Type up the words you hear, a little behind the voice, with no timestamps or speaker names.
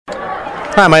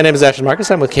Hi, my name is Ashton Marcus.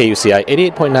 I'm with KUCI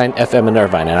 88.9 FM in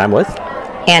Irvine, and I'm with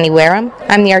Annie Wareham.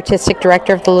 I'm the artistic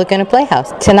director of the Laguna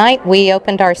Playhouse. Tonight we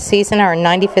opened our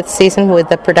 95th season, with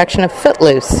the production of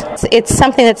Footloose. It's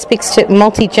something that speaks to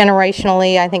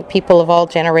multi-generationally. I think people of all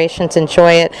generations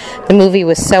enjoy it. The movie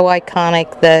was so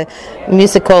iconic. The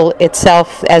musical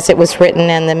itself, as it was written,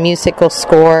 and the musical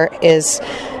score is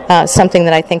something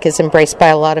that I think is embraced by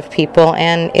a lot of people.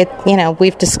 And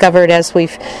we've discovered, as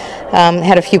we've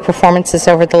had a few performances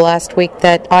over the last week,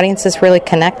 that audiences really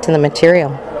connect to the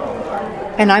material.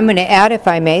 And I'm going to add, if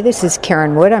I may, this is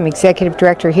Karen Wood. I'm executive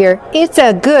director here. It's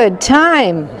a good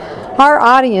time. Our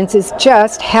audience is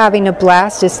just having a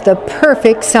blast. It's the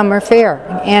perfect summer fair.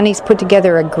 Annie's put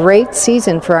together a great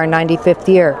season for our 95th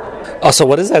year. Also,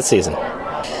 what is that season?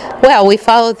 Well, we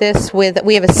follow this we have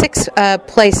a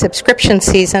 6-play subscription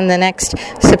season. The next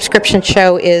subscription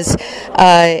show is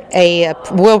a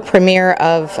world premiere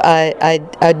of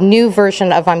a new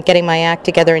version of I'm Getting My Act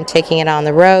Together and Taking It on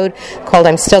the Road, called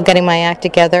I'm Still Getting My Act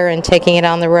Together and Taking It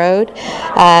on the Road.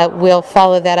 We'll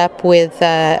follow that up with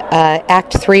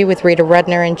Act 3 with Rita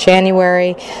Rudner in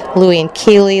January, Louie and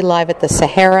Keeley live at the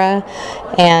Sahara,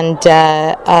 and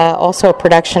also a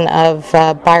production of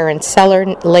Byron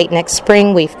Seller late next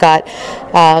spring. We've got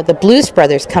the Blues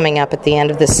Brothers coming up at the end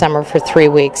of the summer for 3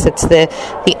 weeks. It's the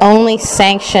only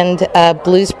sanctioned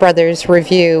Blues Brothers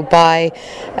review by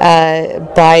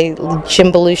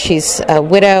Jim Belushi's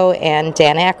widow and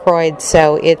Dan Aykroyd.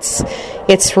 So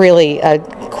it's really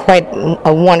quite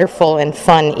a wonderful and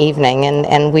fun evening,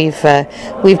 and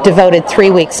we've devoted 3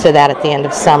 weeks to that at the end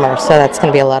of summer. So that's going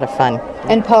to be a lot of fun.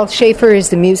 And Paul Schaefer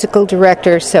is the musical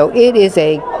director, so it is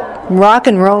a rock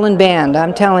and rollin' band.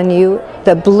 I'm telling you,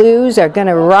 the Blues are going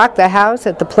to rock the house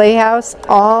at the Playhouse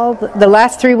all the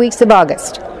last 3 weeks of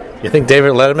August. You think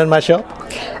David Letterman might show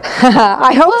up?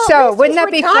 I hope so. Wouldn't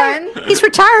that be fun? He's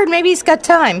retired. Maybe he's got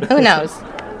time. Who knows?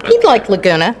 He'd like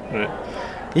Laguna.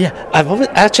 Yeah, I've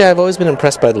always been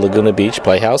impressed by the Laguna Beach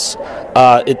Playhouse.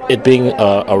 It being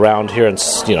around here, and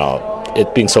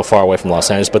it being so far away from Los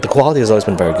Angeles, but the quality has always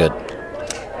been very good.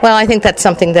 Well, I think that's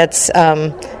something that's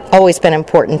always been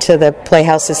important to the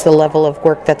Playhouse, is the level of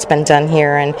work that's been done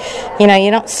here. And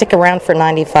you don't stick around for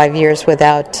 95 years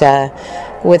without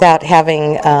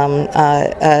having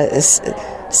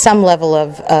some level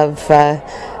of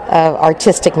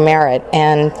artistic merit.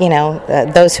 And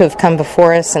those who have come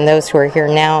before us, and those who are here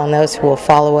now, and those who will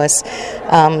follow us,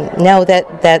 know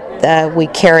that we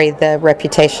carry the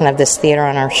reputation of this theater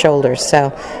on our shoulders.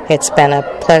 So it's been a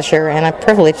pleasure and a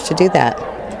privilege to do that.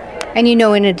 And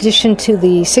in addition to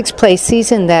the 6-play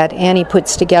season that Annie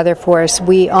puts together for us,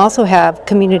 we also have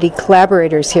community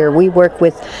collaborators here. We work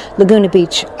with Laguna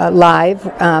Beach Live,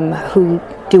 who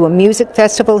do a music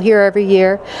festival here every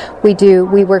year. We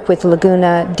work with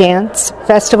Laguna Dance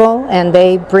Festival, and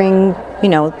they bring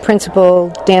principal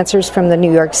dancers from the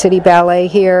New York City Ballet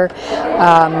here.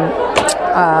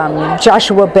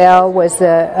 Joshua Bell was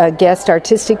a guest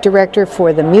artistic director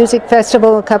for the music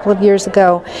festival a couple of years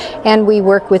ago, and we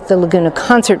work with the Laguna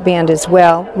Concert Band as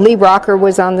well. Lee Rocker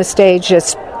was on the stage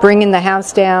just bringing the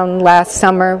house down last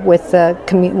summer with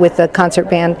the concert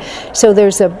band. So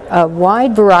there's a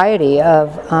wide variety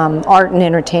of art and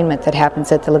entertainment that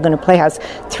happens at the Laguna Playhouse.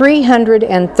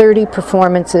 330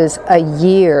 performances a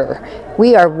year.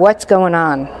 We are what's going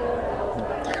on.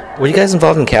 Were you guys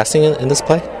involved in casting in this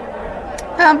play?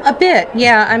 A bit,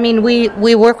 yeah. I mean, we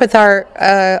work with our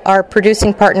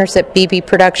producing partners at BB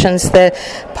Productions. The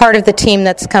part of the team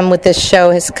that's come with this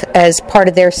show as part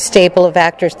of their stable of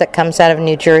actors that comes out of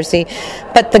New Jersey.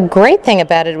 But the great thing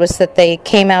about it was that they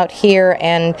came out here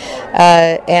and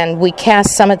we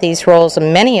cast some of these roles,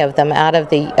 many of them out of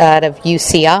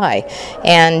UCI,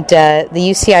 and the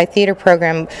UCI theater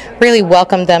program really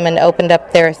welcomed them and opened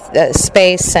up their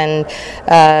space, and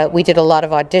we did a lot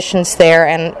of auditions there,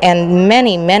 and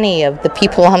many of the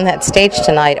people on that stage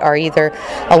tonight are either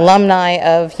alumni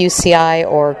of UCI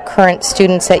or current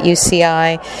students at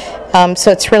UCI.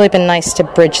 So it's really been nice to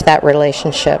bridge that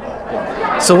relationship.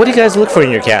 So what do you guys look for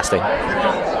in your casting?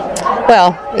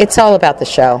 Well, it's all about the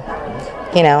show,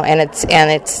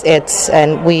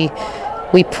 and we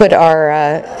put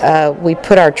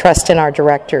our trust in our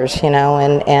directors,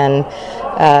 and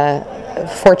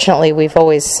fortunately we've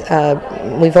always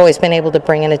been able to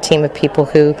bring in a team of people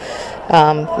who,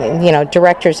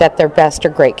 directors at their best are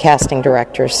great casting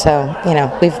directors. So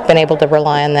we've been able to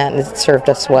rely on that, and it's served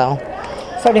us well.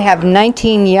 So to have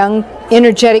 19 young,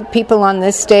 energetic people on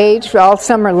this stage all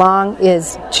summer long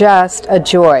is just a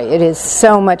joy. It is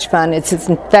so much fun. It's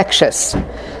infectious.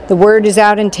 The word is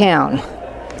out in town.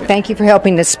 Thank you for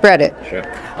helping to spread it. Sure.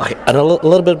 Okay, and a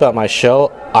little bit about my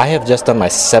show. I have just done my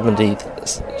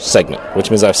 70th segment, which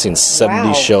means I've seen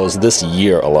 70 shows this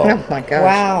year alone. Oh my gosh!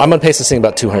 Wow. I'm on pace to sing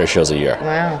about 200 shows a year.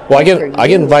 Wow. Well, I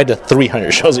get invited to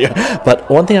 300 shows a year. But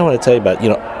one thing I want to tell you about,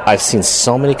 I've seen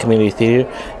so many community theater,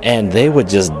 and they would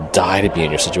just die to be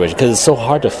in your situation because it's so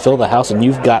hard to fill the house, and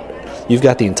you've got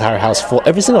the entire house full.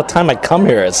 Every single time I come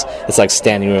here, it's like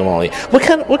standing room only. What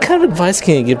kind of advice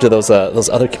can you give to those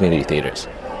other community theaters?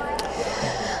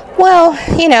 Well,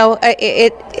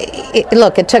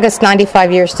 look, it took us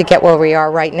 95 years to get where we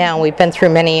are right now. We've been through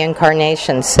many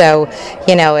incarnations. So,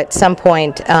 at some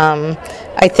point,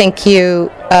 I think you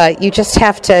just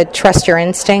have to trust your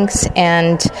instincts.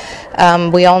 And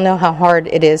we all know how hard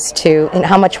it is and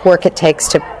how much work it takes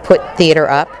to put theater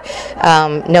up.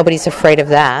 Nobody's afraid of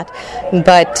that.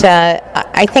 But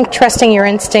I think trusting your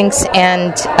instincts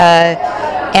and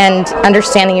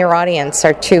understanding your audience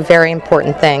are two very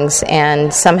important things,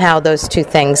 and somehow those two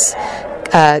things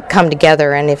come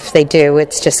together, and if they do,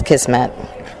 it's just kismet.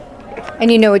 And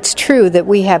it's true that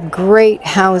we have great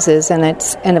houses,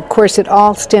 and of course it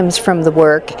all stems from the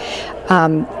work,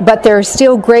 but there are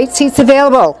still great seats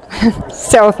available.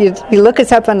 So if you look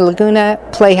us up on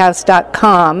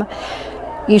LagunaPlayhouse.com,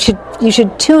 you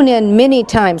should tune in many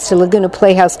times to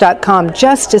LagunaPlayhouse.com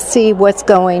just to see what's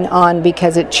going on,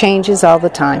 because it changes all the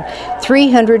time.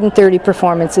 330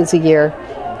 performances a year.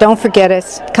 Don't forget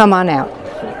us. Come on out.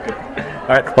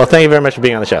 All right. Well, thank you very much for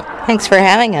being on the show. Thanks for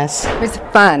having us. It was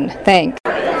fun. Thanks.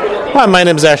 Hi, my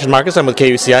name is Ashton Marcus. I'm with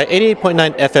KUCI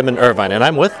 88.9 FM in Irvine, and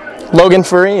I'm with Logan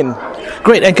Farine.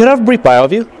 Great. And could I have a brief bio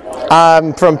of you?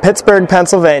 I'm from Pittsburgh,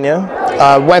 Pennsylvania.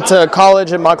 Went to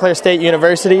college at Montclair State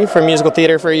University for musical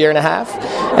theater for a year and a half,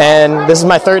 and this is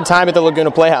my third time at the Laguna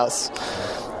Playhouse.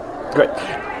 Great.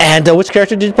 And which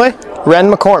character did you play?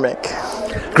 Ren McCormick.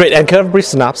 Great. And could I have a brief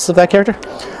synopsis of that character?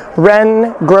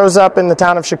 Ren grows up in the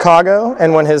town of Chicago,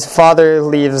 and when his father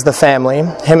leaves the family,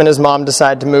 him and his mom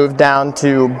decide to move down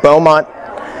to Beaumont,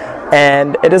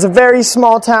 and it is a very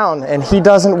small town, and he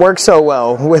doesn't work so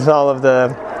well with all of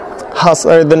the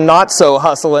hustle, or the not so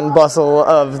hustle and bustle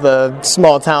of the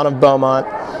small town of Beaumont.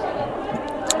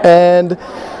 And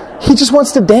he just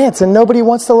wants to dance, and nobody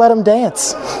wants to let him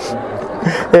dance.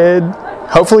 And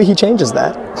hopefully he changes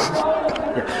that.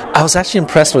 I was actually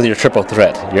impressed with your triple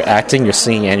threat. Your acting, your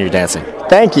singing, and your dancing.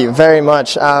 Thank you very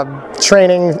much.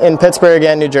 Training in Pittsburgh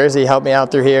and New Jersey helped me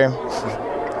out through here.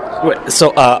 Wait,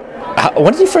 so,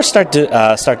 when did you first start doing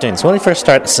this? When did you first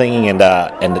start singing and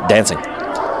dancing?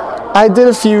 I did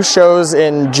a few shows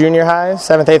in junior high,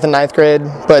 7th, 8th, and 9th grade,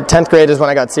 but 10th grade is when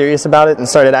I got serious about it and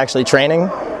started actually training,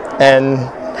 and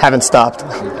haven't stopped.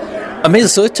 Amazing.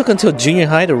 So it took until junior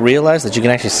high to realize that you can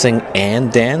actually sing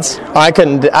and dance? I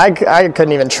couldn't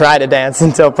even try to dance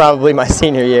until probably my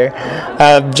senior year.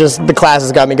 Just the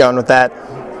classes got me going with that.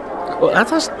 Well,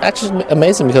 that's actually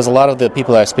amazing, because a lot of the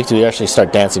people that I speak to actually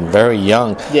start dancing very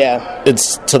young. Yeah.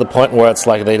 It's to the point where it's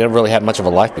like they never really had much of a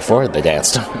life before they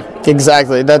danced.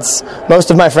 Exactly.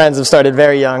 Most of my friends have started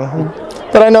very young.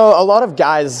 But I know a lot of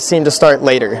guys seem to start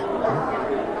later.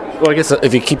 Well, I guess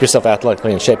if you keep yourself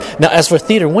athletically in shape. Now, as for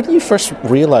theater, when did you first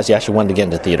realize you actually wanted to get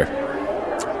into theater?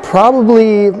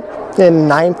 Probably in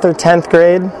 9th or 10th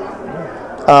grade.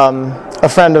 A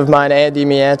friend of mine, Andy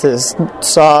Miantis,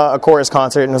 saw a chorus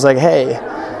concert and was like, "Hey,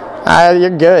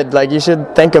 you're good. Like, you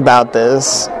should think about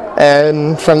this."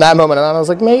 And from that moment on, I was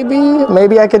like,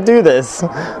 maybe I could do this.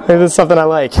 Maybe it's something I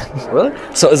like. Really?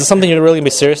 So is it something you're really going to be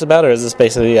serious about, or is this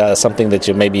basically something that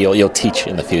you'll teach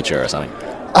in the future or something?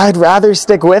 I'd rather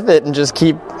stick with it and just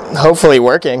keep, hopefully,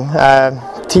 working.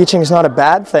 Teaching's not a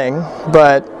bad thing,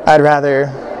 but I'd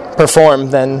rather perform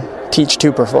than teach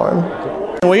to perform.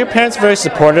 Were your parents very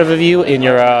supportive of you in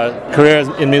your career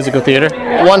in musical theater?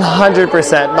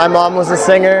 100%. My mom was a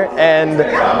singer, and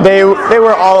they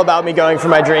were all about me going for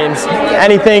my dreams.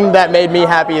 Anything that made me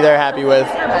happy, they're happy with.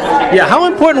 Yeah, how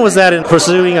important was that in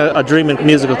pursuing a dream in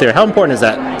musical theater? How important is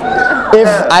that? If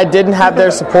I didn't have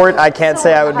their support, I can't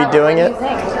say I would be doing it,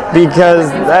 because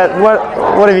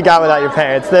what have you got without your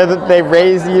parents? They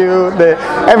raise you,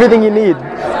 everything you need.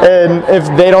 And if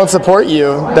they don't support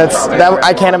you,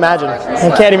 I can't imagine. I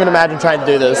can't even imagine trying to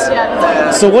do this.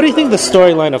 So what do you think the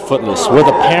storyline of Footloose, where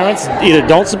the parents either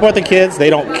don't support the kids, they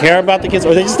don't care about the kids,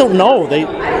 or they just don't know,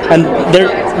 and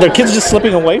their kids are just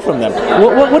slipping away from them?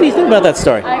 What do you think about that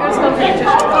story?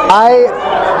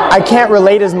 I can't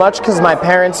relate as much because my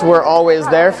parents were always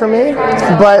there for me,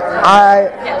 but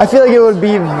I feel like it would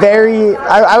be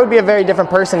I would be a very different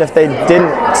person if they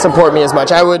didn't support me as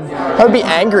much. I would be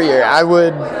angrier. I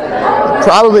would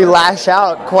probably lash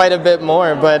out quite a bit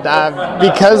more, but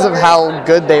because of how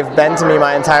good they've been to me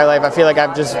my entire life, I feel like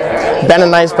I've just been a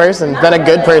nice person, been a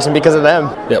good person because of them.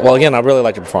 Yeah, well, again, I really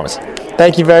liked your performance.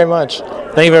 Thank you very much.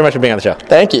 Thank you very much for being on the show.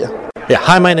 Thank you. Yeah,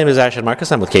 hi, my name is Ashton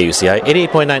Marcus. I'm with KUCI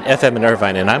 88.9 FM in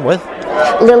Irvine, and I'm with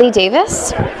Lily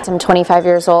Davis. I'm 25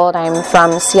 years old. I'm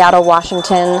from Seattle,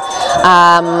 Washington.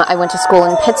 I went to school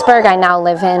in Pittsburgh. I now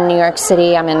live in New York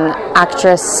City. I'm an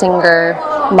actress, singer,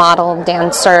 model,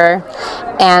 dancer,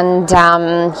 and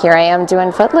here I am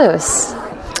doing Footloose.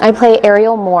 I play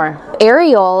Ariel Moore.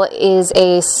 Ariel is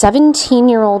a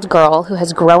 17-year-old girl who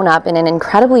has grown up in an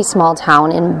incredibly small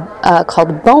town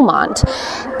called Beaumont.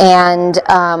 And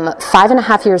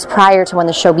 5.5 years prior to when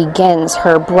the show begins,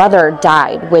 her brother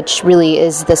died, which really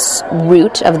is this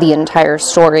root of the entire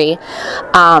story.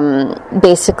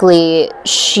 Basically,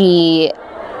 she,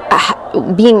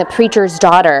 being the preacher's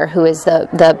daughter, who is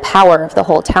the power of the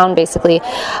whole town, basically,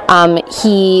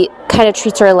 he kind of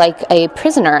treats her like a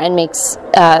prisoner and makes,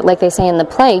 like they say in the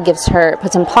play,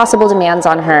 puts impossible demands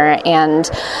on her. And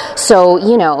so,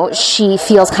 she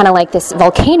feels kind of like this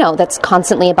volcano that's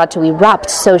constantly about to erupt.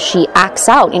 So she acts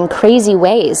out in crazy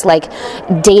ways, like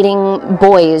dating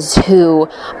boys who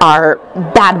are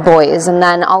bad boys. And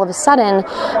then all of a sudden,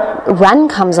 Ren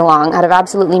comes along out of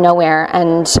absolutely nowhere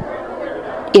and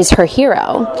is her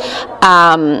hero,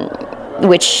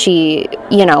 which she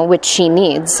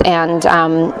needs,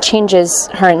 and changes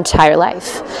her entire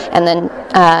life, and then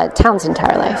town's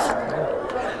entire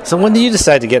life. So when did you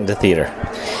decide to get into theater?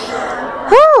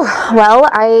 Well,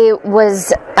 I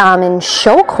was in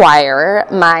show choir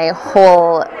my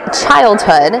whole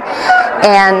childhood,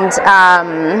 and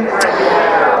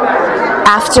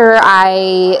after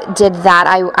I did that,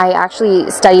 I actually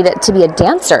studied to be a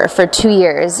dancer for 2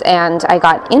 years, and I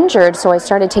got injured, so I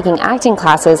started taking acting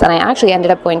classes, and I actually ended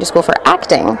up going to school for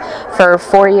acting for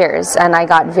 4 years, and I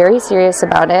got very serious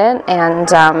about it,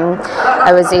 and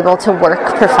I was able to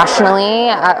work professionally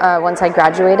once I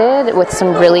graduated with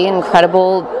some really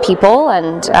incredible people,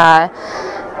 and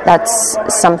that's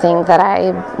something that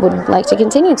I would like to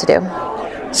continue to do.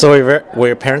 So were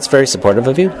your parents very supportive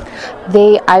of you?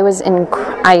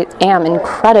 I am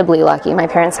incredibly lucky. My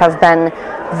parents have been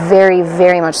very,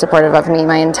 very much supportive of me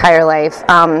my entire life.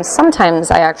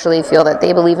 Sometimes I actually feel that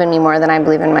they believe in me more than I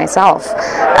believe in myself.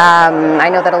 I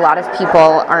know that a lot of people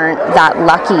aren't that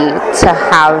lucky to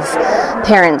have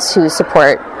parents who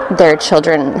support their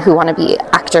children who want to be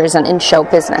actors and in show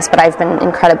business, but I've been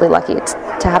incredibly lucky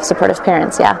to have supportive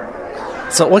parents, yeah.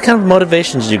 So what kind of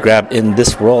motivation did you grab in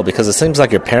this role? Because it seems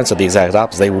like your parents are the exact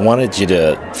opposite. They wanted you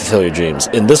to fulfill your dreams.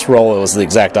 In this role, it was the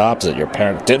exact opposite. Your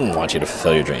parents didn't want you to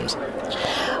fulfill your dreams.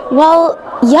 Well,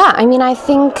 yeah. I mean, I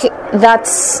think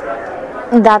that's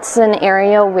an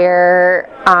area where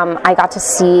I got to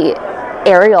see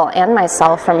Ariel and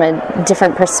myself from a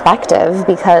different perspective,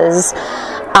 because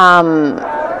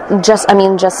just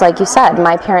like you said,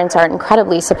 my parents are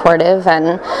incredibly supportive,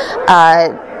 and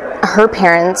her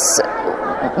parents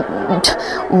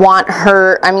want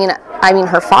her. I mean,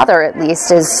 her father at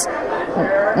least is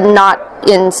not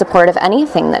in support of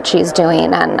anything that she's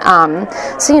doing, and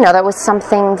so that was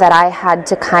something that I had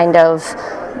to kind of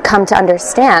come to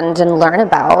understand and learn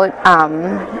about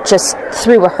just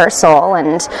through rehearsal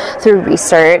and through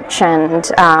research, and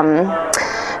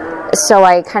so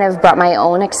I kind of brought my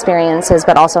own experiences,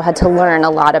 but also had to learn a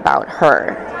lot about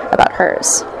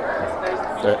hers.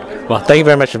 Well, thank you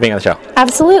very much for being on the show.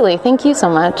 Absolutely. Thank you so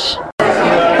much.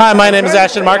 Hi, my name is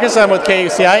Ashton Marcus. I'm with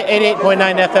KUCI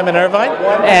 88.9 FM in Irvine,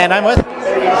 and I'm with...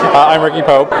 I'm Ricky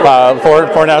Pope.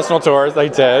 Four national tours I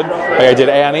did. I did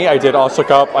Annie, I did All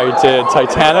Shook Up, I did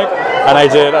Titanic, and I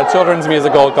did a children's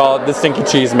musical called The Stinky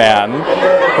Cheese Man.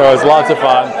 It was lots of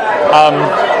fun.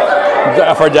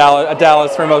 For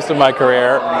Dallas for most of my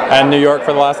career, and New York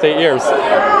for the last 8 years.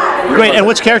 Great, and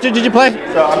which character did you play?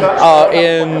 Tonight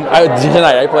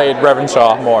I played Reverend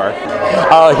Shaw Moore.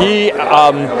 He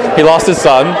lost his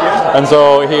son, and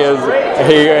so he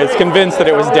is convinced that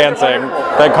it was dancing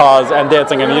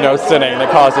and sinning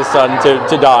that caused his son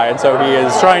to die, and so he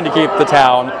is trying to keep the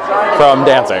town from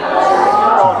dancing.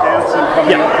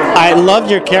 Yeah, I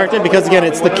loved your character because, again,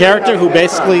 it's the character who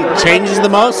basically changes the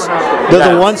most.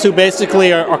 They're the ones who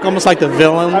basically are almost like the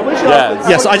villain. Yes.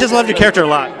 Yeah, so I just loved your character a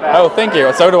lot. Oh, thank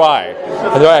you. So do I.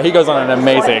 He goes on an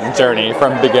amazing journey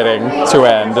from beginning to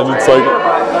end, and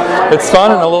it's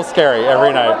fun and a little scary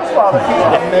every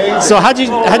night. So how'd you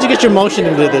get your motion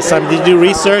into this? Did you do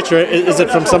research, or is it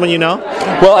from someone you know?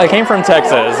 Well, I came from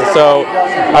Texas, so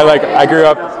I grew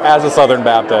up as a Southern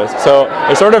Baptist, so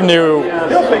I sort of knew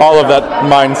all of that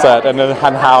mindset and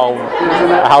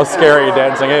how scary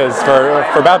dancing is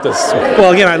for Baptists.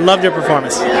 Well, again, I loved your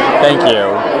performance. Thank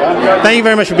you. Thank you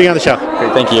very much for being on the show. Okay,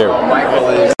 thank you.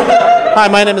 Hi,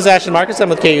 my name is Ashton Marcus. I'm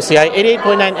with KUCI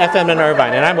 88.9 FM in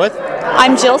Irvine, and I'm with...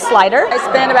 I'm Jill Slider. I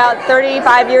spent about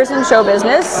 35 years in show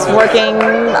business, working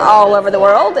all over the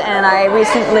world, and I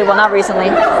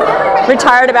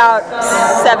retired about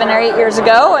 7 or 8 years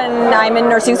ago, and I'm in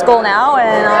nursing school now,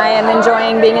 and I am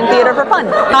enjoying being in theater for fun.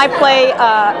 I play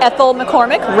Ethel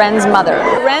McCormick, Ren's mother.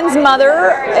 Ren's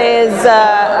mother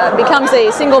becomes a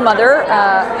single mother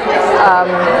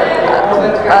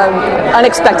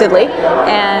unexpectedly,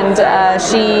 and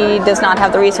she does not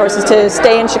have the resources to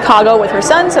stay in Chicago with her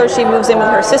son, so she moves in with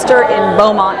her sister in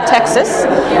Beaumont, Texas,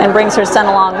 and brings her son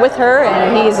along with her,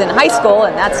 and he's in high school,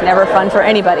 and that's never fun for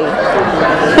anybody.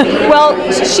 Well,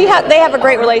 they have a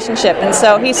great relationship, and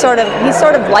so he's sort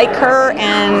of like her,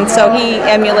 and so he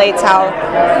emulates how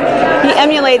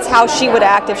she would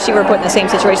act if she were put in the same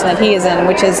situation that he is in,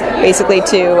 which is basically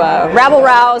to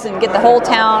rabble-rouse and get the whole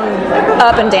town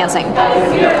up and dancing.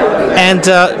 And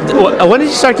when did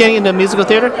you start getting into musical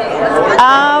theater?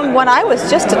 When I was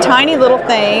just a tiny little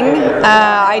thing,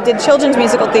 I did children's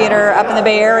musical theater up in the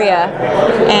Bay Area,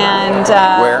 and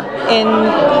where? In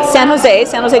San Jose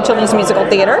Children's Musical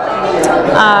Theater,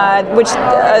 which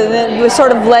was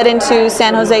sort of led into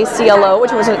San Jose CLO,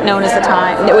 which was known at the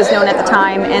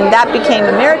time, and that became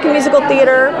American Musical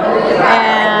Theater,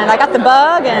 and I got the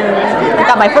bug, and I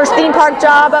got my first theme park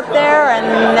job up there,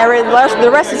 and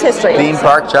the rest is history. Theme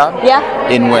park job? Yeah.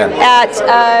 In where? At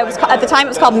the time it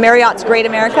was called Marriott's Great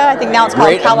America. I think now it's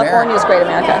called California's Great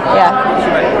America.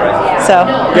 Yeah. So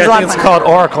I think it's called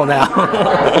Oracle now.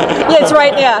 Yeah, it's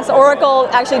right. Yeah. So Oracle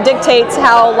actually dictates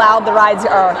how loud the rides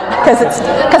are because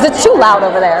it's too loud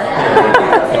over there.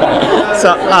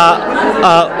 So,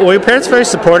 were your parents very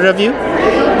supportive of you?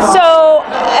 So,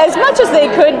 as much as they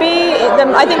could be,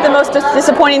 I think the most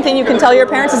disappointing thing you can tell your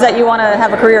parents is that you want to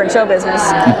have a career in show business.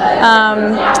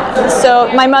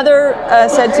 So my mother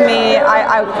said to me,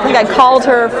 I think I called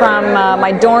her from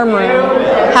my dorm room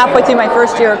halfway through my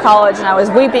first year of college, and I was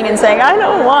weeping and saying, I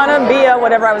don't want to be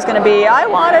whatever I was going to be. I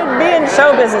want to be in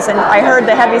show business. And I heard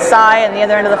the heavy sigh on the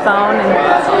other end of the phone,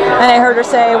 and I heard her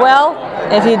say, well,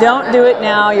 if you don't do it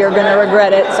now, you're going to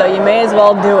regret it, so you may as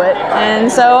well do it.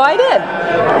 And so I did.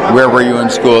 Where were you in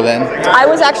school then? I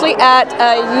was actually at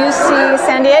UC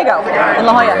San Diego in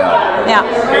La Jolla.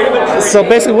 Yeah. So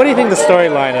basically, what do you think the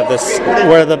storyline of this,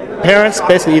 where the parents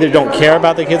basically either don't care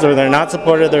about their kids, or they're not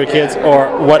supportive of their kids, or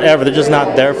whatever, they're just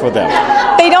not there for them?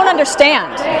 They don't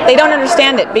understand. They don't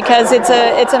understand it because it's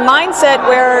a mindset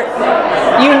where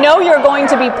you know you're going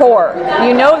to be poor.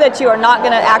 You know that you are not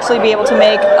going to actually be able to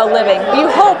make a living. You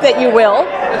hope that you will,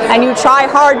 and you try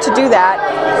hard to do that,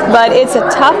 but it's a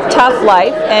tough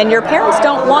life, and your parents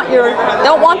don't want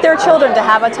their children to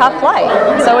have a tough life.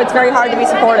 So it's very hard to be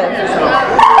supportive.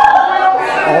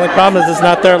 The only problem is it's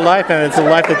not their life, and it's a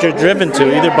life that you're driven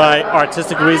to, either by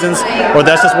artistic reasons or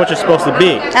that's just what you're supposed to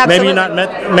be. Absolutely. Maybe you're not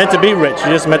meant to be rich,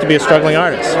 you're just meant to be a struggling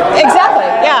artist. Exactly,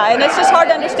 yeah, and it's just hard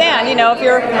to understand. You know, if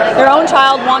your own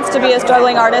child wants to be a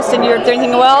struggling artist and you're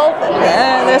thinking, well,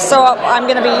 so I'm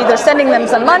going to be either sending them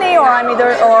some money or I'm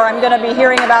going to be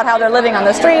hearing about how they're living on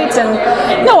the streets, and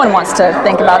no one wants to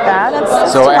think about that.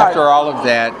 So after all of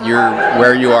that, you're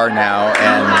where you are now,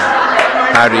 and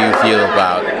how do you feel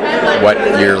about what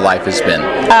your life has been?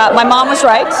 My mom was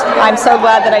right. I'm so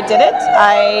glad that I did it.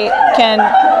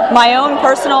 My own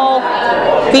personal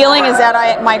feeling is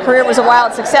that my career was a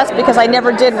wild success because I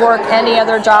never did work any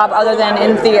other job other than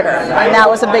in theater. And that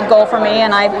was a big goal for me,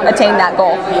 and I attained that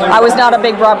goal. I was not a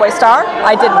big Broadway star.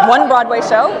 I did one Broadway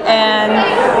show, and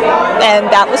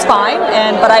that was fine.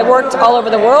 But I worked all over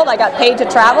the world. I got paid to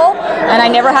travel, and I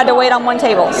never had to wait on one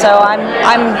table. So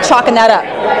I'm chalking that up.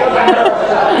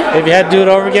 If you had to do it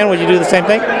over again, would you do the same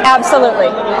thing? Absolutely.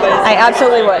 I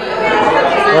absolutely would.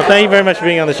 Well, thank you very much for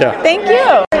being on the show. Thank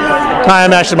you. Hi,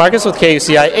 I'm Ashton Marcus with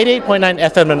KUCI 88.9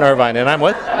 FM in Irvine, and I'm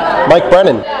with Mike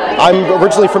Brennan. I'm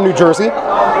originally from New Jersey.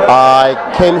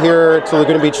 I came here to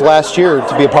Laguna Beach last year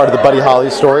to be a part of the Buddy Holly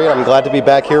story. I'm glad to be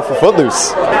back here for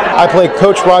Footloose. I play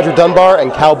Coach Roger Dunbar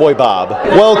and Cowboy Bob.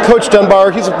 Well, Coach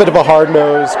Dunbar, he's a bit of a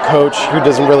hard-nosed coach who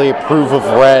doesn't really approve of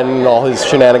Ren and all his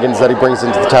shenanigans that he brings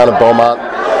into the town of Beaumont.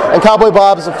 And Cowboy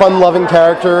Bob is a fun-loving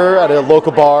character at a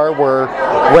local bar where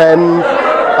Ren,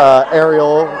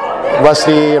 Ariel,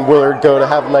 Rusty, and Willard go to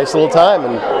have a nice little time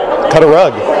and cut a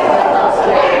rug.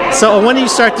 So when did you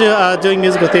start doing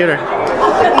musical theater?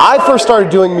 I first started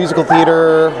doing musical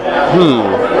theater,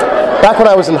 back when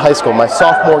I was in high school, my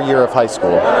sophomore year of high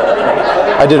school.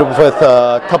 I did it with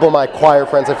a couple of my choir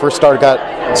friends. I first started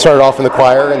off in the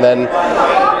choir, and then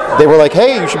they were like,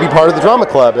 hey, you should be part of the drama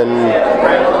club, and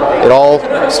it all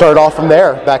started off from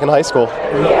there, back in high school.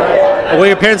 Were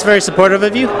your parents very supportive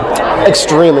of you?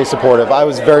 Extremely supportive. I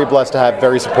was very blessed to have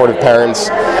very supportive parents.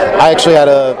 I actually had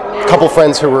a couple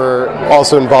friends who were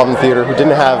also involved in theater who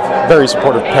didn't have very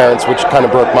supportive parents, which kind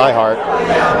of broke my heart.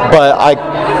 But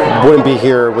I wouldn't be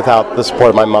here without the support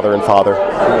of my mother and father.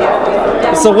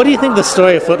 So what do you think the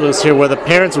story of Footloose here, where the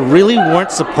parents really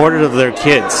weren't supportive of their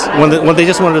kids when they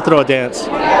just wanted to throw a dance?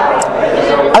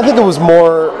 I think it was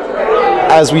more,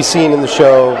 as we've seen in the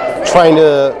show, trying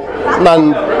to,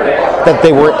 not that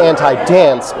they were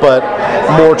anti-dance, but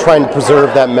more trying to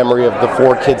preserve that memory of the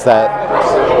 4 kids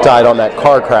that died on that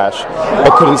car crash,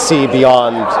 but couldn't see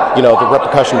beyond, the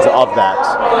repercussions of that.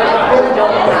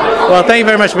 Well, thank you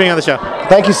very much for being on the show.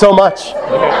 Thank you so much.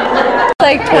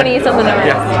 Like 20-something hours.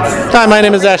 Yeah. Hi, my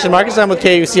name is Ashton Marcus. I'm with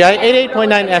KUCI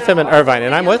 88.9 FM in Irvine,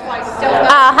 and I'm with...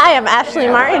 Hi, I'm Ashley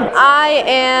Martin. I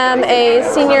am a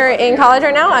senior in college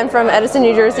right now. I'm from Edison,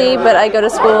 New Jersey, but I go to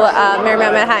school at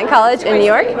Marymount Manhattan College in New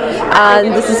York.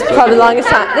 This is probably the longest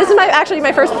time. This is actually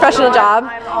my first professional job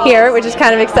here, which is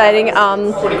kind of exciting.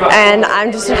 And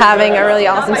I'm just having a really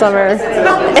awesome summer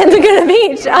in Laguna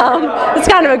Beach. It's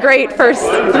kind of a great first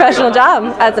professional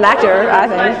job as an actor, I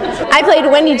think. I played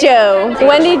Wendy Jo.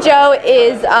 Wendy Jo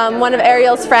is one of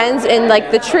Ariel's friends in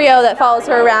the trio that follows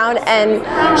her around, and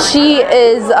she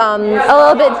is a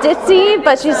little bit ditzy,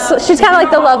 but she's kind of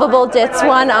like the lovable ditz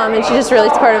one, and she's just really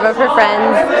supportive of her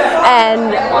friends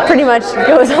and pretty much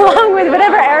goes along with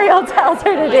whatever Ariel tells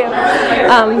her to do.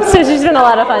 So she's been a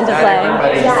lot of fun to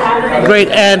play. Great.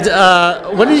 And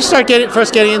when did you start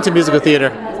first getting into musical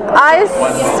theater?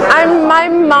 My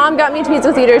mom got me into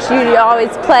musical theater. She would always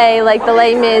play the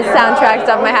Les Mis soundtracks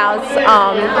at my house,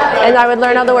 and I would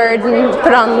learn all the words and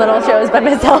put on little shows by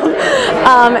myself.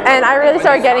 And I really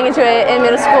started getting into it in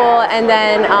middle school, and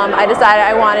then I decided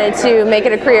I wanted to make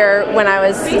it a career when I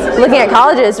was looking at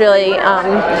colleges. Really,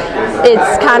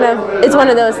 it's one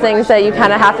of those things that you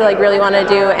kind of have to really want to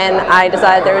do, and I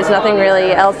decided there was nothing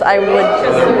really else I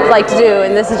would like to do,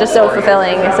 and this is just so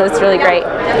fulfilling. So it's really great.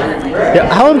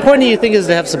 Yeah. How important do you think is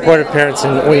to have supportive parents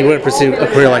when you want to pursue a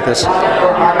career like this?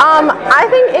 I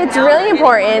think it's really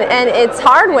important, and it's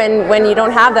hard when you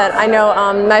don't have that. I know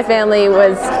my family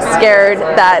was scared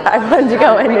that I wanted to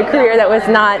go into a career that was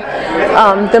not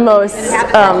the most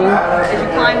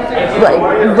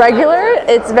regular.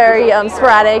 It's very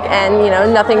sporadic,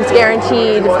 and nothing's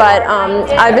guaranteed. But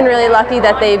I've been really lucky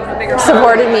that they've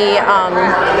supported me,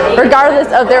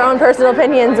 regardless of their own personal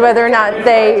opinions, whether or not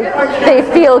they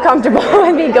feel comfortable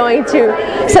with me going to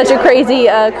such a crazy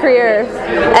career,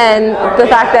 and the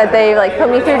fact that they put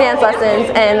me through dance lessons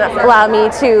and allow me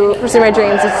to pursue my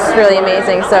dreams is really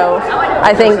amazing. So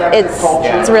I think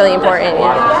it's really important.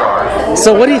 Yeah.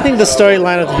 So what do you think the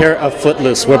storyline of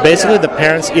Footloose, where basically the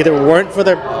parents either weren't for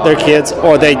their kids,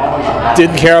 or they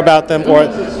didn't care about them, or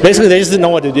basically they just didn't know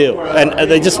what to do,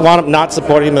 and they just wound up not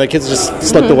supporting them, and the kids just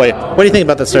slipped away. What do you think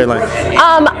about that storyline?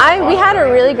 We had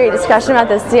a really great discussion about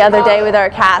this the other day with our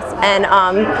cast, and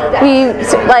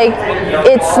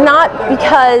it's not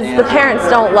because the parents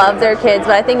don't love their kids,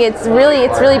 but I think it's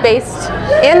really based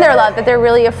in their love that they're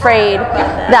really afraid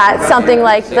that something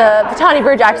like the Patani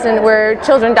Bridge accident, where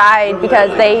children died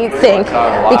because they think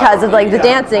because of the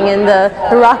dancing and the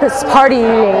raucous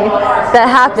partying that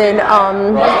happened.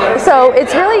 So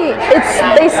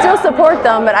they still support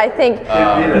them, but I think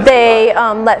they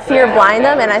let fear blind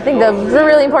them, and I think the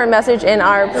really important message in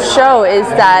our show is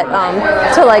that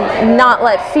to not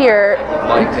let fear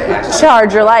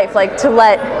charge your life, to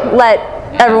let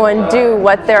everyone do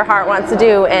what their heart wants to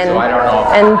do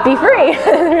and be free.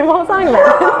 The whole song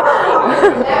about it.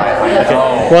 Okay.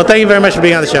 Well, thank you very much for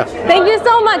being on the show. Thank you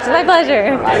so much. My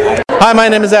pleasure. Hi, my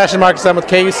name is Ashton Marcus. I'm with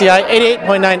KUCI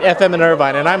 88.9 FM in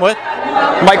Irvine, and I'm with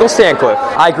Michael Stancliffe.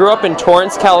 I grew up in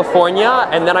Torrance, California,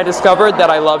 and then I discovered that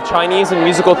I love Chinese and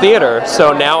musical theater,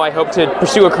 so now I hope to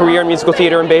pursue a career in musical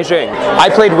theater in Beijing. I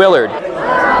played Willard.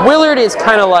 Willard is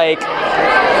kind of like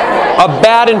a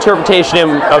bad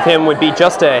interpretation of him would be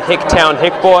just a hick-town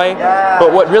hick boy,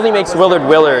 but what really makes Willard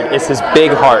Willard is his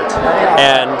big heart.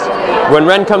 And when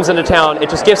Ren comes into town, it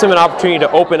just gives him an opportunity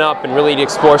to open up and really to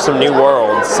explore some new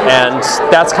worlds. And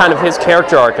that's kind of his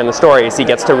character arc in the story, is he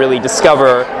gets to really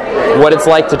discover what it's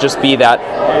like to just be that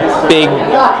big,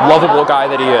 lovable guy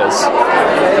that he is.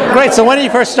 Great, so when did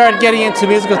you first start getting into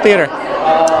musical theater?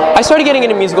 I I started getting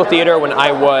into musical theater when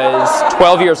I was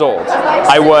 12 years old.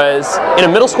 I was in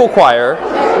a middle school choir,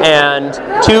 and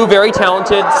two very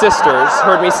talented sisters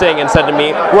heard me sing and said to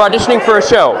me, "We're auditioning for a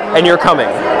show, and you're coming."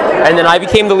 And then I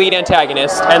became the lead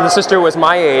antagonist, and the sister was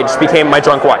my age, became my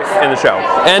drunk wife in the show.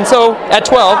 And so, at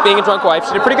 12, being a drunk wife,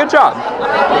 she did a pretty good job.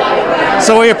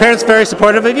 So were your parents very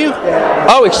supportive of you?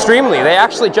 Oh, extremely. They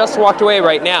actually just walked away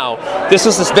right now. This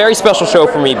was this very special show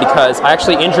for me because I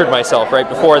actually injured myself right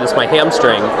before this, my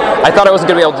hamstring. I thought I wasn't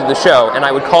going to be able to do the show, and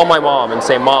I would call my mom and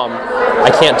say, "Mom,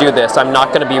 I can't do this. I'm not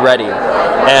going to be ready."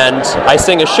 And I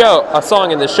sing a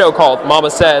song in this show called Mama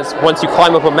Says, "Once you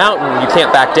climb up a mountain, you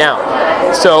can't back down."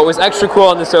 So it was extra cool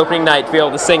on this opening night to be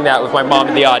able to sing that with my mom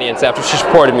in the audience after she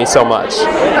supported me so much.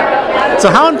 So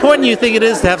how important do you think it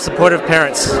is to have supportive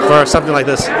parents for something like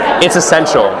this? It's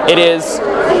essential. It is.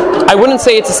 I wouldn't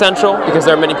say it's essential because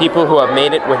there are many people who have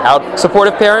made it without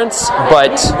supportive parents,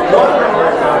 but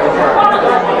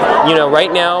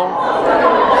right now,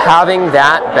 having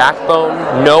that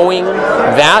backbone, knowing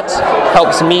that,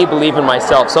 helps me believe in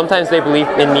myself. Sometimes they believe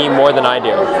in me more than I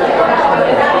do.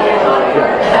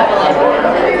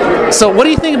 So what do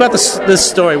you think about this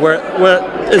story where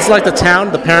it's like the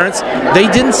town, the parents, they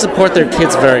didn't support their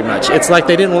kids very much. It's like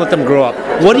they didn't let them grow up.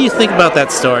 What do you think about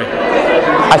that story?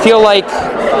 I feel like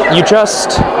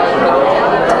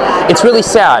it's really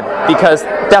sad because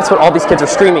that's what all these kids are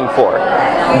screaming for.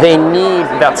 They need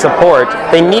that support.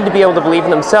 They need to be able to believe in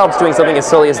themselves doing something as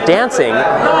silly as dancing.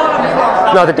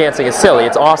 Not that dancing is silly,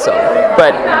 it's awesome.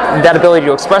 But that ability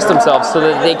to express themselves so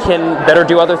that they can better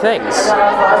do other things.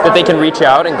 That they can reach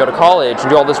out and go to college and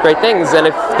do all those great things. And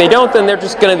if they don't, then they're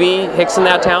just going to be hicks in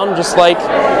that town just like,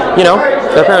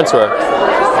 their parents were.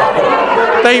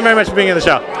 Thank you very much for being on the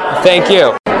show. Thank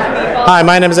you. Hi,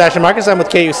 my name is Ashley Marcus. I'm with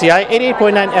KUCI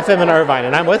 88.9 FM in Irvine,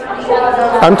 and I'm with?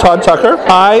 I'm Todd Tucker.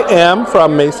 I am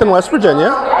from Mason, West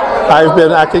Virginia. I've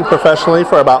been acting professionally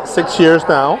for about 6 years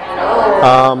now.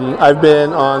 I've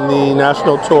been on the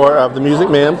national tour of The Music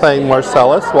Man playing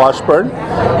Marcellus Washburn,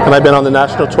 and I've been on the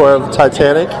national tour of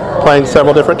Titanic playing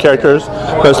several different characters,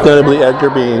 most notably Edgar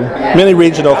Bean, many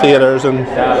regional theaters and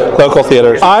local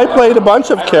theaters. I played a bunch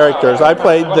of characters. I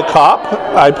played the cop,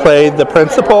 I played the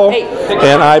principal,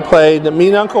 and I played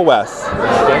Mean Uncle Wes.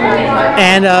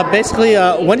 And basically,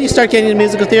 when did you start getting into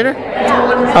musical theater?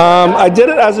 I did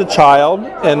it as a child,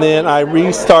 and then I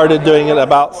restarted doing it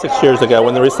about 6 years ago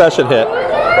when the recession hit.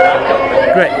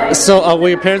 Great. So were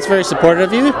your parents very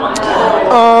supportive of you?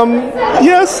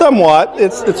 Yes, somewhat.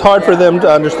 It's hard for them to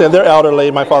understand. They're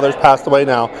elderly. My father's passed away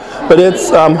now. But it's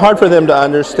hard for them to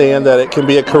understand that it can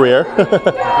be a career.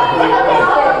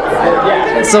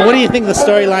 So what do you think of the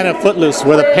storyline of Footloose,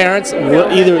 where the parents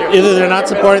either they're not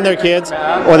supporting their kids,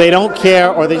 or they don't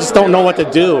care, or they just don't know what to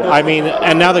do? I mean,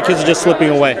 and now the kids are just slipping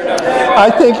away. I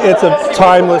think it's a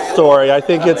timeless story. I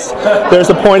think there's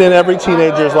a point in every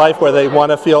teenager's life where they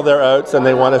want to feel their oats and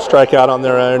they want to strike out on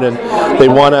their own and they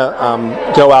want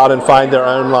to go out and find their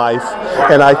own life.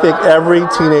 And I think every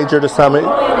teenager to some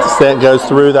extent goes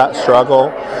through that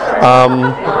struggle.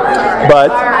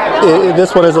 But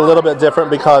this one is a little bit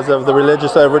different because of the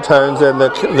religious overtones and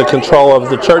the control of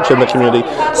the church in the community.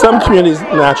 Some communities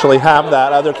naturally have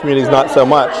that, other communities not so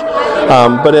much.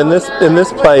 But in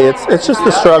this play, it's just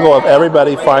the struggle of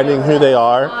everybody finding who they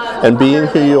are and being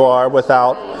who you are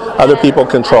without other people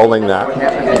controlling that.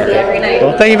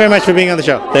 Well, thank you very much for being on the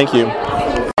show. Thank you.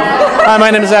 Hi,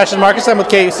 my name is Ashton Marcus. I'm with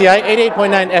KUCI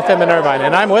 88.9 FM in Irvine,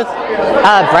 and I'm with?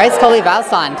 Bryce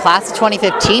Coley-Valson, class of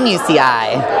 2015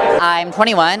 UCI. I'm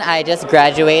 21. I just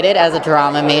graduated as a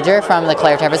drama major from the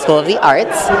Claire Trevor School of the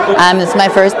Arts. This is my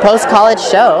first post-college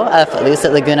show, Footloose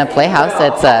at Laguna Playhouse.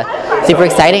 It's a super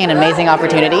exciting and amazing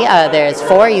opportunity. There's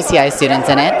 4 UCI students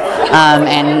in it,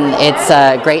 and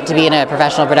it's great to be in a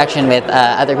professional production with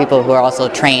other people who are also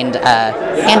trained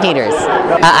anteaters.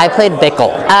 I played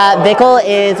Bickle. Bickle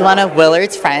is one of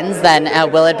Willard's friends. Then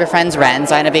Willard befriends Ren,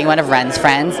 so I end up being one of Ren's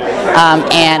friends.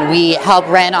 And we help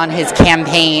Ren on his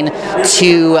campaign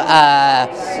to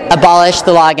abolish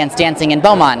the law against dancing in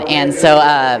Beaumont. And so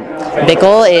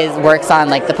Bickle works on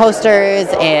the posters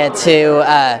and to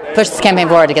push this campaign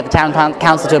forward to get the town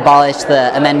council to abolish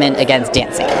the amendment against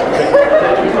dancing.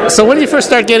 So when did you first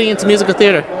start getting into musical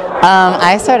theater?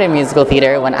 I started musical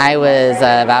theater when I was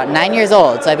about 9 years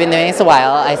old, so I've been doing this a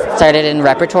while. I started in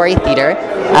repertory theater.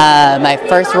 My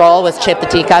first role was Chip the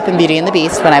Teacup in Beauty and the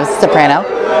Beast when I was a soprano.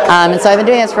 And so I've been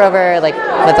doing this for over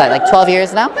 12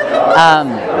 years now.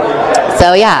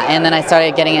 So yeah, and then I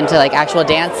started getting into like actual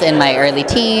dance in my early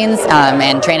teens,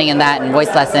 and training in that, and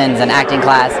voice lessons and acting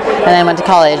class. And then I went to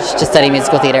college to study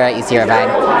musical theater at UC Irvine,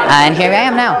 and here I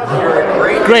am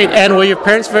now. Great. And were your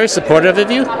parents very supportive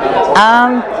of you?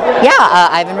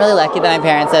 I've been really lucky that my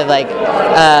parents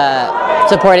have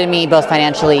supported me both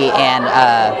financially and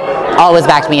always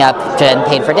backed me up and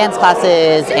paid for dance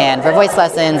classes and for voice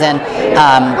lessons and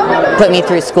put me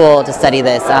through school to study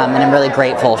this, and I'm really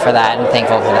grateful for that and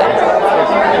thankful for that.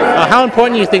 How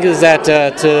important do you think is that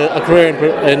to a career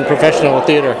in professional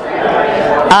theater?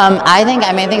 I think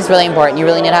it's really important. You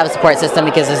really need to have a support system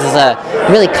because this is a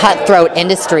really cutthroat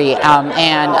industry.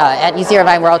 And at UC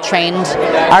Irvine, we're all trained.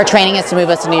 Our training is to move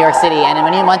us to New York City.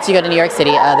 And once you go to New York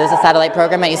City, there's a satellite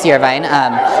program at UC Irvine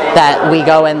that we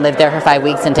go and live there for 5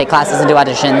 weeks and take classes and do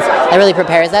auditions. That really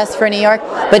prepares us for New York.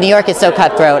 But New York is so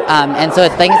cutthroat. And so I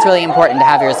think it's really important to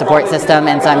have your support system.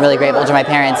 And so I'm really grateful to my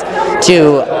parents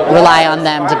to rely on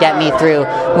them to get me through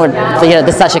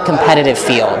such a competitive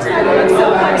field.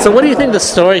 So what do you think the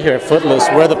story here at Footloose,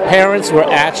 where the parents were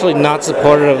actually not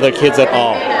supportive of their kids at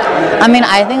all?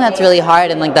 I think that's really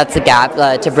hard, and that's a gap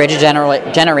to bridge a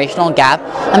generational gap,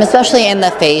 especially in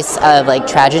the face of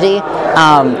tragedy.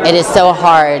 It is so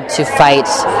hard to fight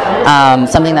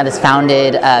something that is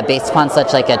founded based upon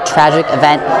such a tragic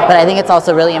event. But I think it's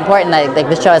also really important that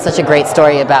this show has such a great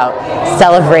story about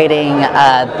celebrating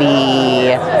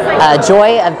the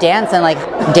joy of dance and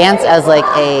dance as a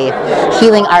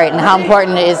healing art, and how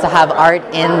important it is to have art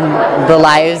in the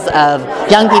lives of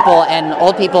young people and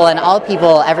old people and all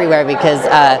people everywhere, because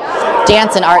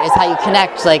dance and art is how you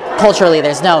connect culturally.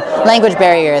 There's no language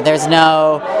barrier, there's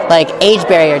no age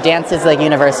barrier. Dance is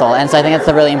universal, and so I think it's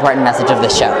a really important message of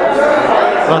this show.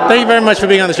 Well, thank you very much for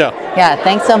being on the show. Yeah,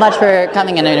 thanks so much for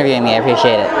coming and interviewing me. I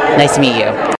appreciate it. Nice to meet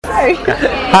you.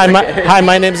 Hi,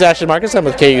 my name is Ashton Marcus. I'm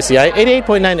with KUCI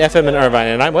 88.9 FM in Irvine,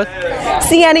 and I'm with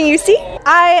Sienna UC.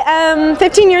 I am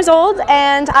 15 years old,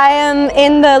 and I am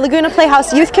in the Laguna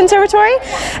Playhouse Youth Conservatory,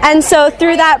 and so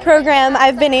through that program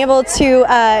I've been able to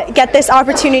get this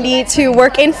opportunity to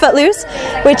work in Footloose,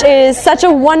 which is such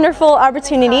a wonderful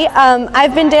opportunity.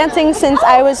 I've been dancing since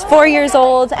I was 4 years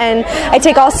old, and I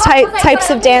take all types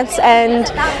of dance, and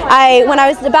when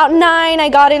I was about 9 I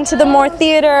got into the more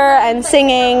theater and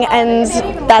singing, and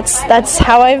that's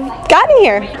how I've gotten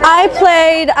here. I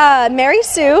played Mary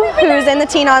Sue, who's in the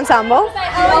teen ensemble,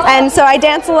 and so I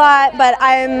dance a lot, but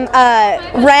I'm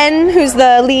Ren, who's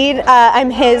the lead, I'm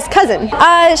his cousin.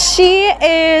 She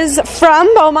is from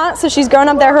Beaumont, so she's grown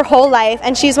up there her whole life,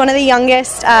 and she's one of the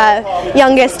youngest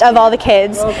of all the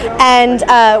kids. And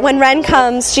when Ren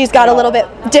comes, she's got a little bit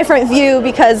different view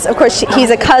because, of course,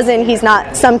 he's a cousin. He's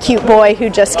not some cute boy who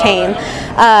just came.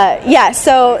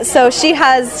 So she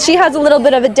has a little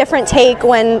bit of a different take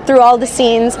when through all the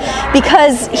scenes,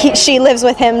 because she lives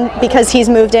with him because he's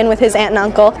moved in with his aunt and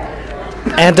uncle.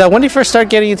 And when did you first start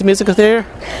getting into musical theater?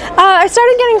 I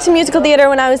started getting into musical theater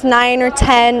when I was 9 or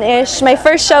 10-ish. My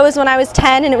first show was when I was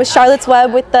 10, and it was Charlotte's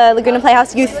Web with the Laguna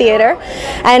Playhouse Youth Theater.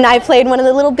 And I played one of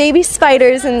the little baby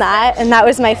spiders in that, and that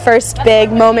was my first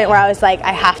big moment where I was like,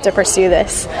 I have to pursue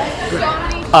this.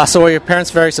 So were your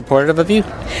parents very supportive of you?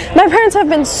 My parents have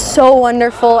been so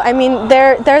wonderful. I mean,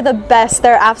 they're the best.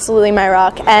 They're absolutely my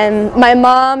rock. And my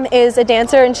mom is a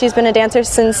dancer, and she's been a dancer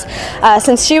since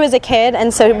she was a kid.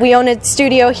 And so we own a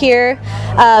studio here,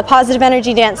 Positive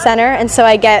Energy Dance Center. And so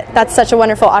that's such a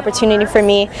wonderful opportunity for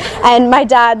me. And my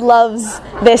dad loves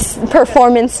this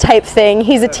performance type thing.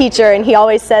 He's a teacher, and he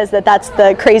always says that that's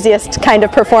the craziest kind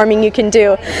of performing you can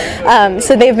do.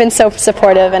 So they've been so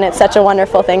supportive, and it's such a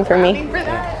wonderful thing for me.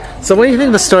 So what do you think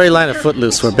of the storyline of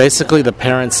Footloose, where basically the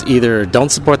parents either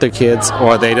don't support their kids,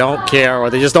 or they don't care,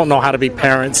 or they just don't know how to be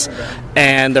parents,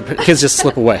 and the kids just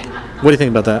slip away? What do you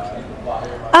think about that?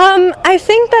 I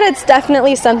think that it's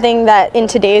definitely something that in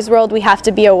today's world we have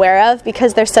to be aware of,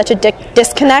 because there's such a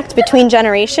disconnect between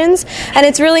generations, and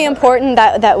it's really important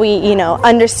that we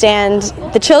understand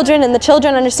the children, and the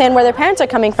children understand where their parents are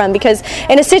coming from, because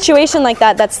in a situation like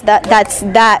that's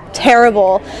that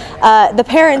terrible, the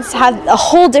parents have a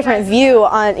whole different view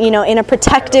on in a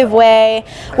protective way,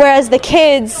 whereas the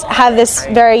kids have this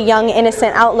very young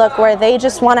innocent outlook where they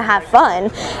just want to have fun,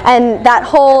 and that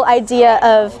whole idea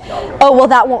of, oh well,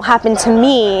 that won't happen to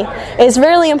me, is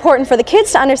really important for the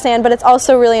kids to understand, but it's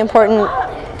also really important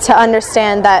to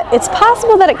understand that it's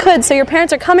possible that it could. So your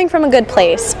parents are coming from a good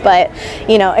place, but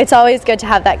it's always good to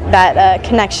have that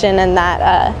connection and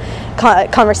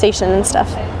that conversation and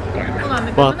stuff.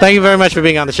 Well, thank you very much for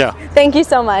being on the show. Thank you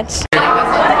so much.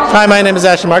 Hi, my name is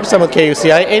Ashley Marcus. I'm with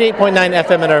KUCI 88.9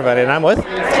 FM in Irvine, and I'm with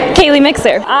Kaylee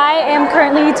Mixer. I am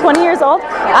currently 20 years old.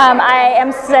 I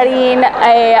am studying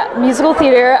a musical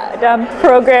theater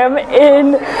program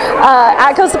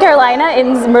at Coastal Carolina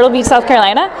in Myrtle Beach, South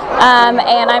Carolina,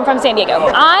 and I'm from San Diego.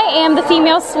 I am the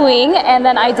female swing, and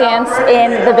then I dance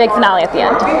in the big finale at the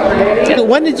end.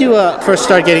 When did you first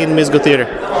start getting into musical theater?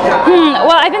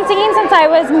 Well, I've been singing since I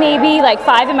was maybe like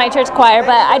 5 in my church choir,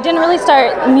 but I didn't really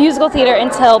start musical theater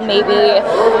until maybe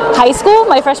high school,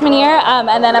 my freshman year,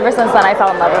 and then ever since then I fell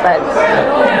in love with it.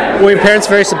 Were your parents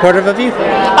very supportive of you?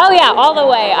 Oh yeah, all the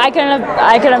way. I couldn't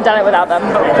have done it without them,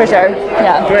 for sure.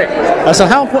 Yeah. Great. So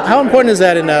how important is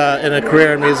that in a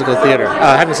career in musical theater,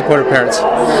 having supportive parents?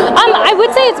 I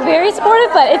would say it's very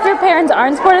supportive, but if your parents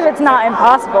aren't supportive, it's not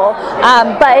impossible.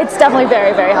 But it's definitely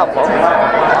very, very helpful.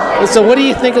 So what do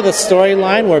you think of the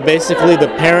storyline where basically the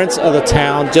parents of the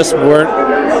town just weren't,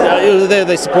 either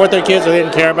they support their kids or they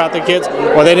didn't care about their kids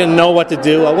or they didn't know what to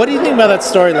do? What do you think about that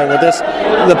storyline where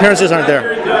the parents just aren't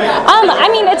there? I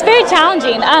mean, it's very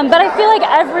challenging, but I feel like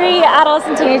every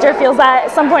adolescent teenager feels that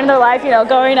at some point in their life,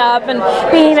 growing up and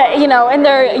being, in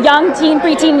their young teen,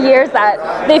 preteen years that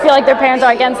they feel like their parents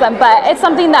are against them, but it's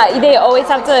something that they always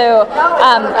have to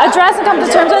address and come to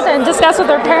terms with and discuss with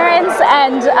their parents,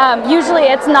 and usually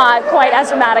it's not quite as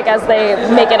dramatic as they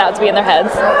make it out to be in their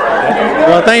heads.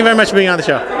 Well, thank you very much for being on the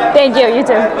show. Thank you, you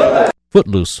too.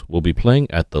 Footloose will be playing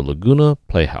at the Laguna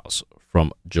Playhouse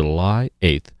from July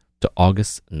 8th to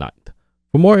August 9th.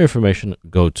 For more information,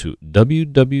 go to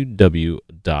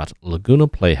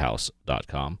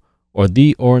www.lagunaplayhouse.com or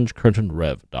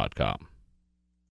theorangecurtainrev.com.